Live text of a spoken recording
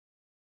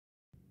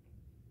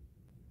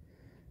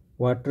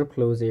Water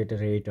flows at a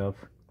rate of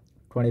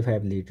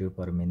 25 liters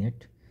per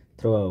minute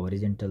through a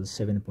horizontal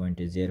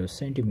 7.0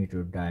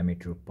 centimeter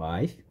diameter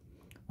pipe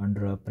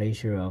under a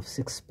pressure of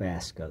 6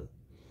 Pascal.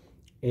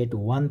 At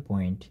one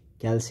point,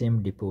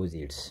 calcium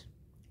deposits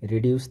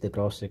reduce the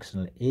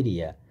cross-sectional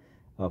area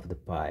of the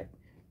pipe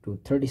to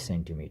 30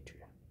 centimeter.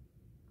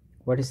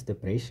 What is the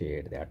pressure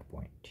at that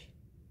point?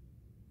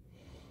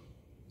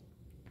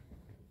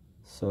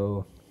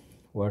 So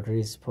water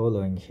is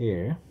following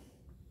here.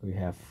 We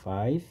have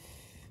 5.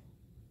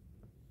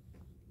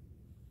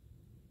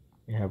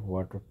 We have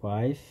water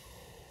pipe.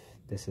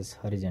 This is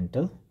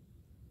horizontal.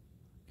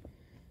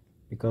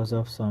 Because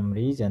of some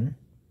reason,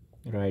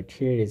 right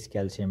here is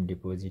calcium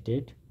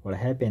deposited. What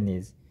happened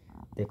is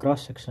the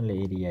cross-sectional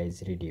area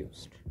is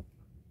reduced,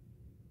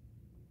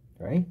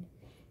 right?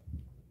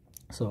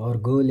 So our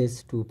goal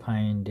is to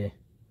find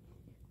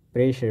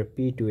pressure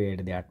P2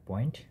 at that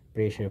point.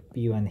 Pressure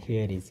P1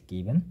 here is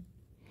given,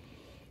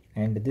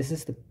 and this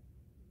is the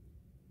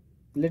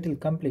little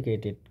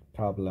complicated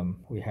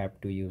problem. We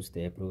have to use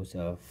the approach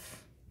of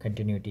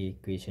continuity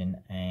equation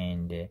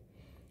and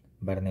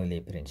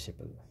Bernoulli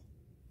principle.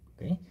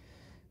 Okay,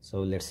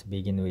 so let's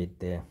begin with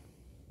the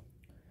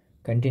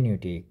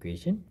continuity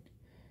equation.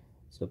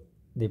 So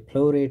the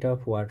flow rate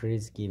of water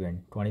is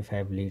given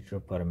 25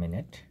 liters per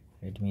minute.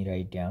 Let me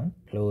write down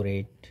flow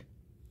rate,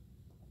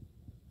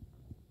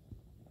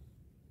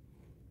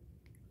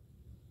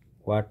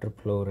 water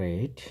flow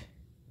rate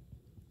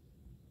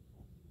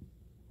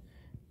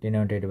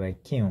denoted by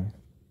Q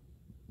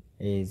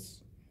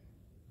is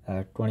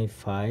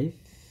 25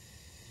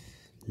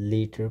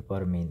 liters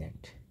per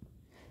minute.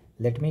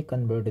 Let me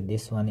convert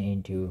this one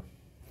into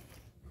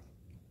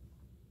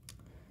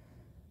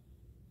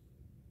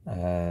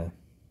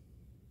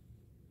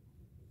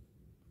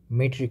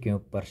meter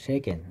cube per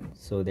second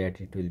so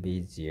that it will be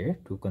easier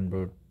to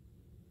convert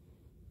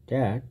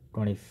that.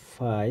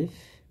 25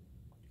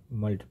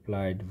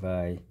 multiplied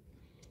by,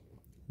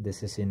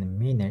 this is in a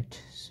minute,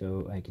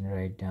 so I can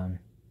write down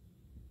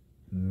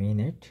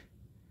minute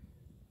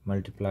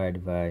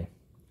multiplied by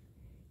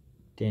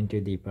 10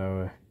 to the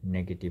power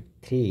negative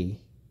 3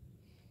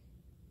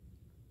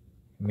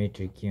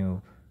 meter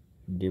cube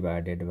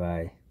divided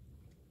by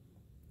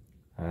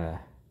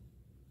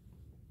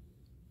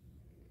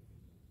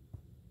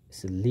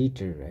it's a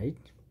liter,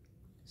 right?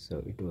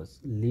 So it was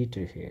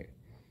liter here.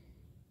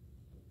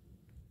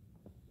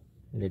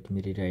 Let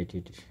me rewrite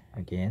it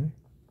again.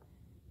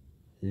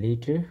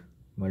 Liter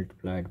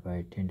multiplied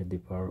by 10 to the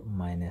power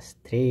minus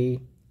 3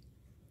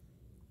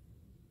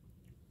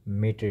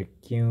 meter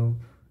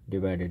cube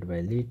divided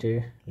by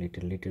liter.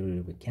 Liter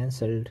will be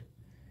cancelled,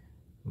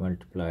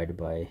 multiplied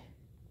by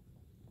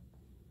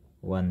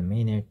 1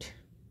 minute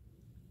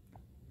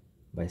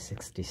by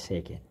 60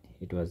 seconds.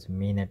 It was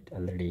minute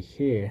already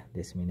here.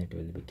 This minute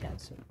will be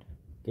cancelled.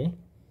 Okay,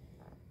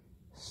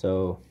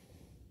 so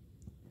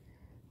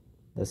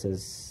this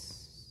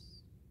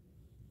is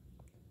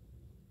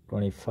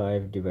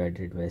 25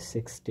 divided by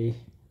 60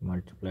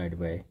 multiplied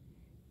by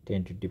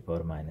 10 to the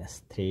power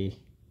minus 3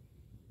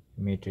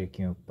 meter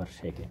cube per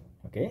second.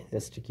 Okay,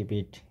 just to keep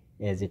it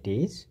as it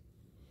is.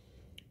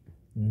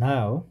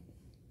 Now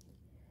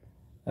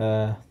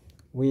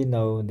we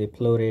know the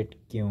flow rate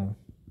Q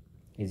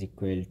is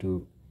equal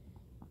to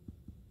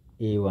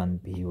A1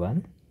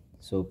 B1.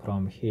 So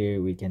from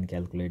here we can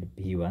calculate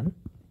B1.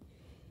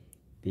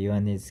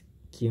 B1 is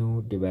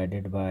Q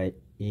divided by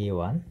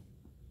A1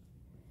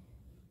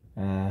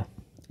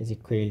 is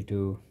equal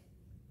to,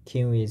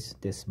 Q is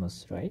this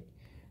much, right?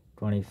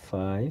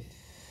 25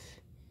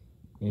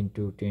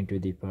 into 10 to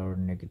the power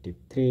negative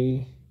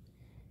 3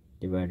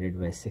 divided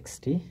by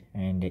 60,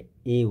 and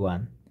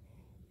A1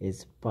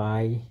 is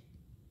pi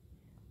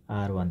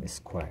R1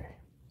 square.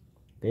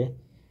 Okay,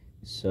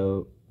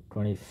 so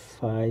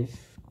 25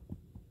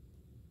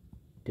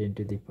 10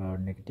 to the power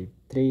negative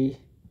 3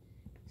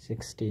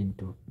 60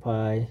 into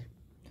pi.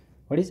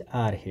 What is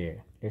R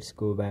here? Let's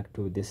go back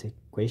to this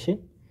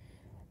equation,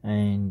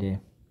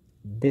 and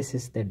this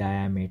is the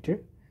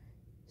diameter,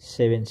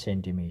 7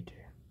 centimeter.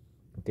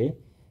 Okay,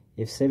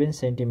 if 7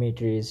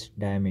 centimeter is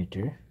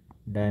diameter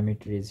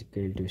is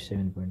equal to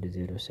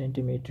 7.0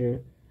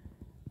 centimeter.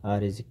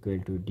 R is equal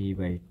to D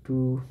by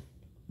 2,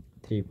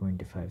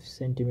 3.5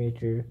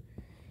 centimeter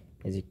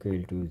is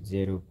equal to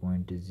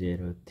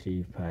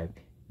 0.035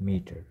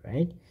 meter,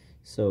 right?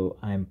 So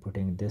I'm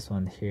putting this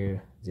one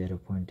here,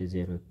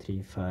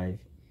 0.035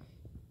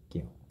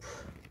 cube.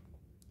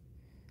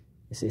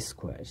 This is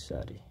square,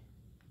 sorry,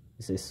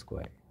 this is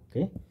square.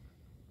 Okay,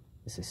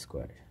 this is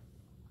square.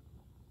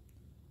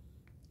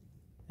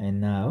 And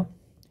now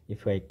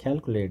if I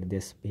calculate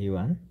this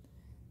P1,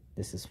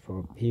 this is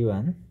for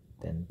P1,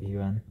 then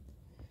P1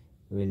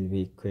 will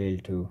be equal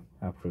to,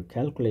 after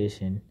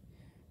calculation,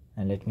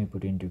 and let me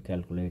put into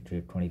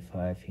calculator,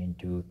 25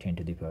 into 10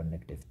 to the power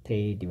negative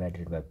 3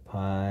 divided by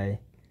pi,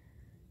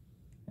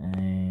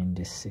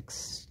 and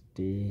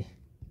 60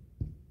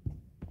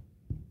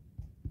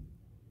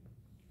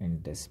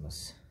 and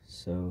decimus.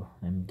 So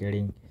I'm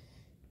getting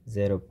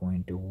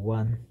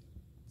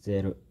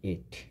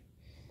 0.108.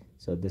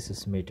 So this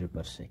is meter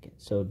per second.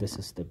 So this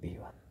is the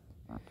B1.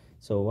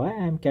 So why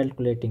I am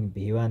calculating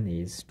B1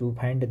 is to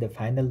find the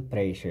final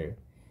pressure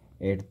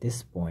at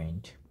this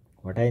point.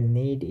 What I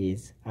need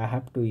is I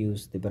have to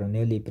use the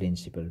Bernoulli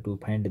principle to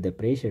find the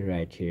pressure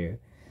right here.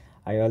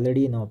 I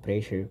already know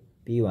pressure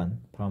P1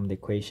 from the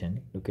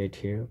equation. Look at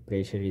here,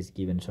 pressure is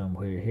given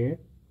somewhere here,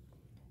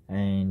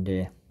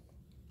 and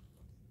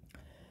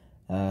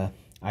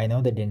I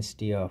know the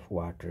density of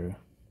water,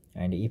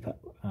 and if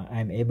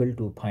I'm able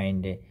to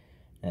find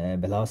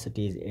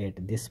velocities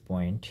at this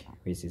point,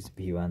 which is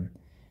B1,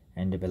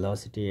 and the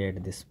velocity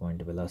at this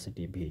point,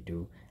 velocity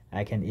B2,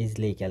 I can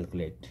easily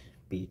calculate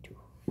B2.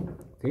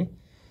 Okay,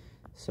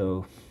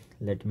 so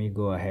let me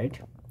go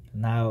ahead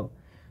now.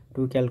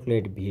 To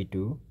calculate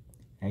B2,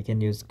 I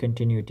can use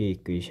continuity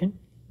equation.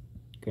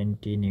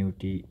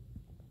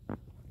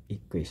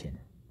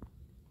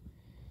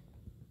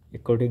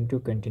 According to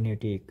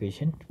continuity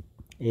equation,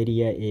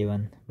 area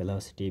A1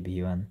 velocity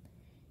B1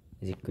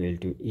 is equal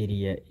to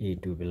area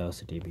A2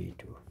 velocity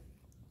B2.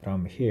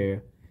 From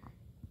here,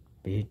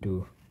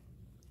 B2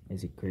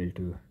 is equal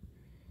to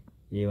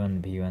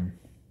A1 B1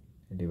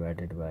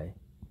 divided by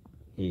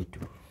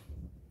A2,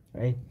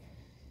 right?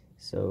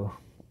 So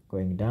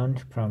going down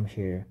from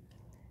here,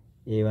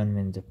 A1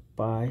 means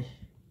pi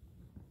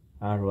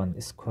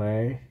R1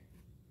 square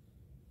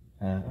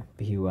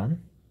B1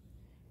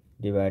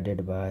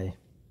 divided by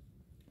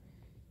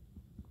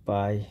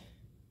pi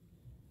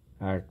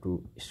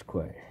R2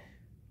 square.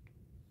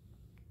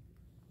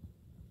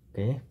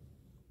 Okay,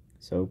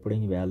 so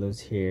putting values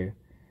here,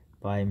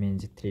 pi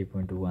means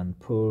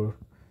 3.14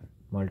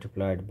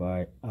 multiplied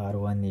by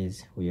R1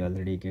 is, we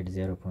already get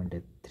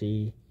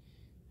 0.3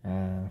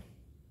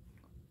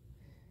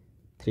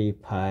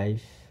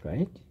 35,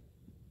 right?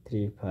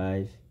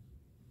 35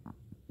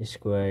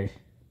 square.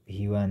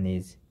 B1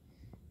 is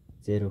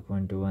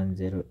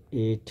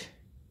 0.108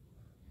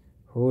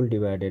 whole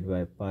divided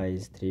by pi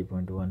is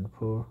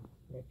 3.14.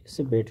 It's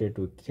better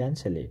to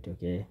cancel it,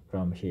 okay,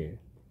 from here.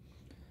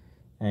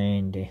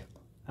 And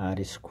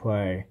R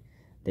square,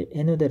 the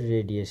another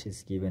radius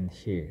is given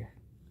here,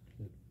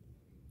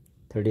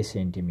 30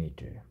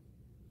 centimeter.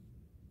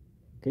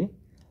 Okay,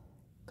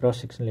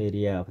 cross-sectional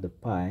area of the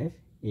pipe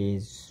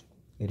is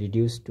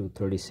reduced to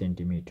 30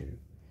 centimeter.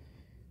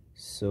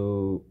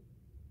 So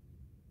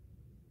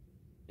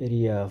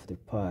area of the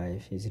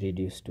pipe is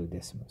reduced to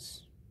this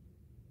much.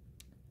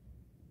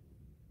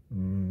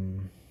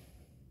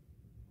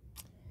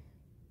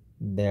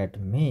 That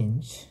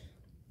means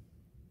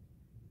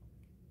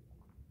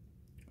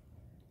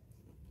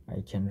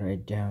I can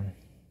write down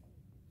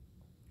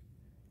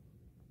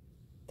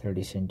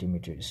 30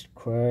 centimeters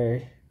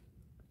square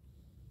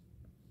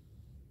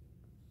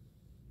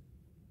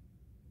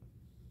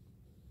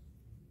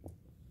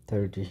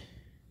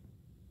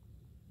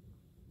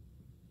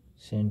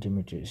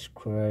centimeters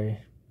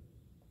square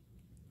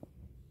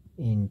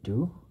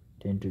into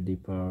 10 to the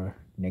power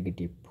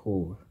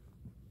 -4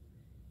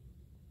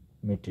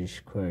 meters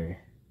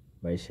square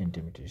by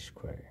centimeter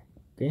square.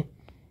 Okay,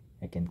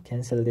 I can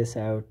cancel this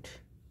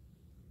out,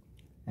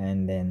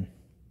 and then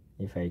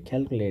if I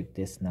calculate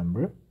this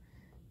number,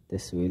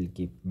 this will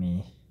give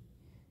me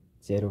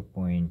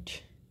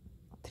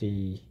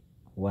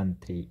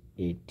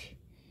 0.3138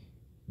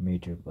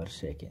 meter per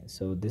second.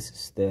 So this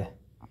is the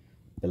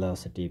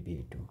velocity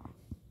B2.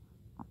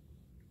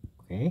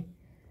 Okay,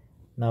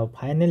 now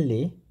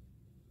finally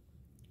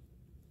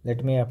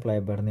let me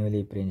apply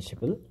Bernoulli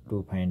principle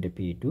to find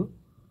P2.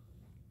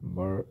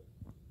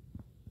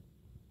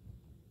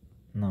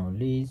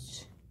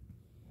 Bernoulli's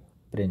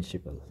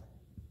principle.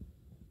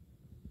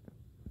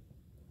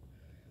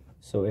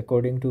 So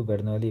according to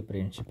Bernoulli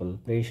principle,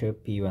 pressure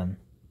P1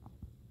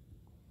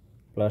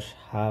 plus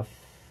half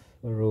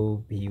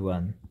rho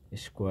B1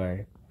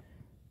 square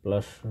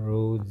plus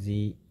rho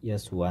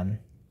GS1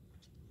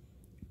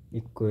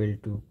 equal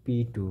to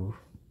P2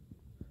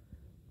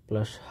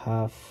 plus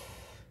half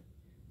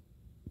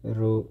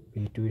rho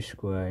B2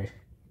 square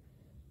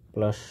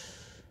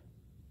plus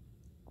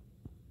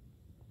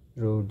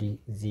rho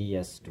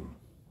GS2.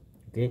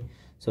 Okay,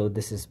 so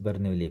this is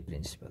Bernoulli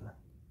principle.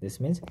 This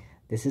means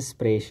this is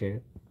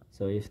pressure.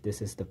 So if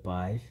this is the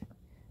pipe,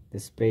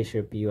 this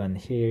pressure P1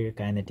 here,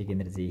 kinetic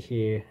energy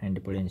here,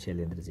 and potential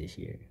energy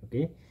here.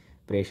 Okay,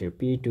 pressure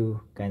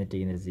P2,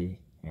 kinetic energy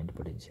and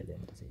potential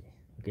energy.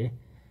 Okay,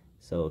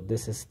 so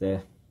this is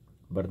the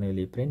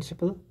Bernoulli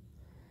principle.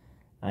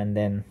 And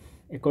then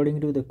according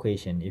to the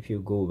equation, if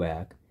you go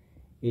back,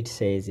 it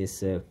says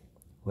it's a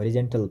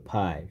horizontal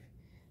pipe.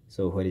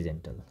 So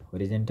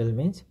horizontal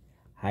means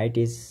height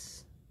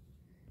is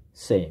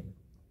same.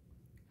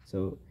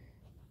 So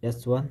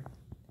S1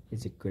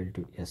 is equal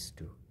to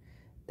S2.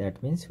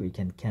 That means we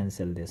can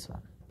cancel this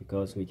one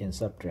because we can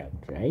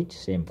subtract, right?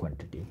 Same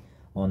quantity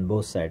on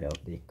both sides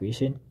of the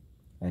equation.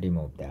 I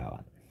remove that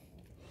one.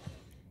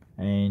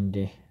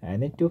 And I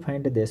need to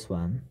find this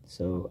one.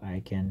 So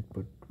I can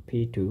put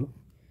P2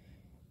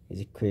 is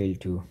equal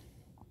to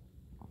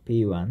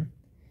P1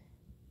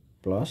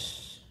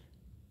 plus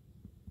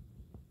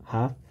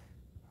half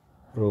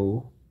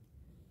rho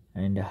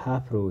and a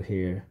half row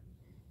here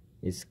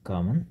is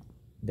common,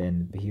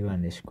 then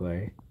b1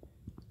 square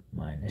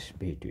minus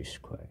b2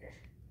 square.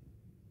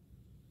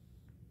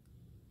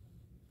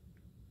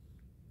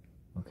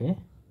 Okay,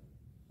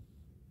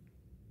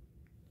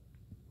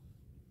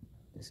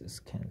 this is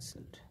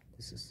cancelled.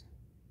 This is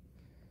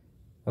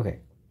okay.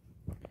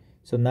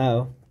 So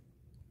now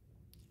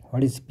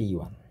what is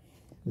P1?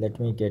 Let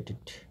me get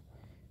it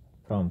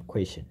from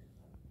question.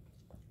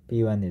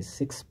 P1 is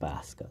 6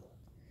 Pascal.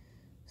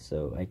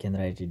 So I can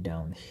write it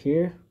down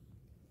here.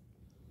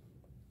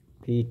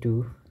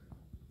 P2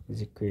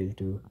 is equal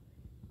to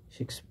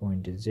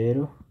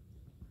 6.0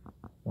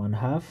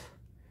 1/2.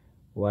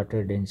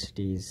 Water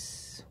density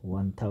is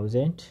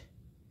 1000,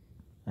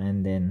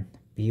 and then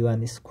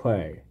P1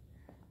 square.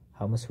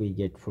 How much we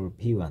get for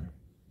P1?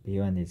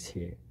 P1 is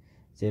here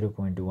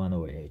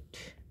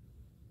 0.108.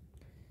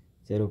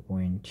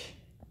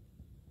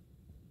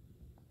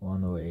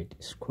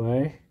 0.108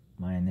 square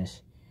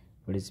minus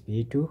what is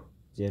P2?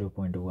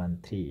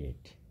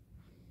 0.138.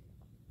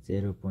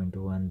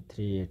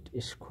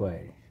 0.138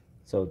 square.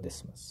 So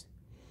this much.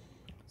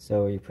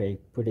 So if I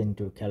put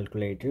into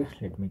calculator,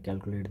 let me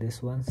calculate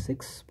this one.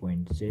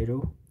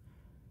 6.0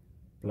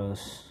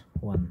 plus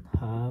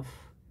 1/2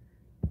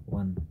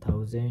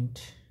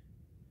 1000,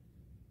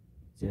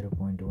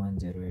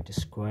 0.108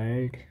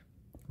 squared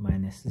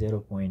minus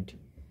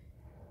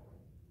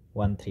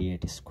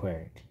 0.138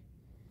 squared.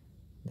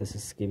 This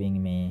is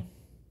giving me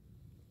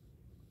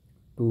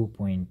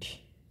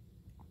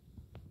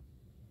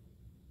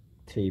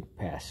 2.3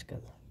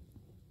 Pascal,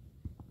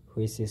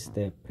 which is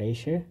the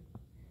pressure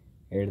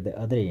at the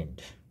other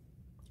end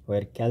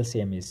where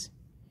calcium is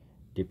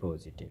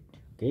deposited.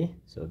 Okay,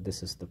 so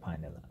this is the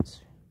final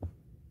answer.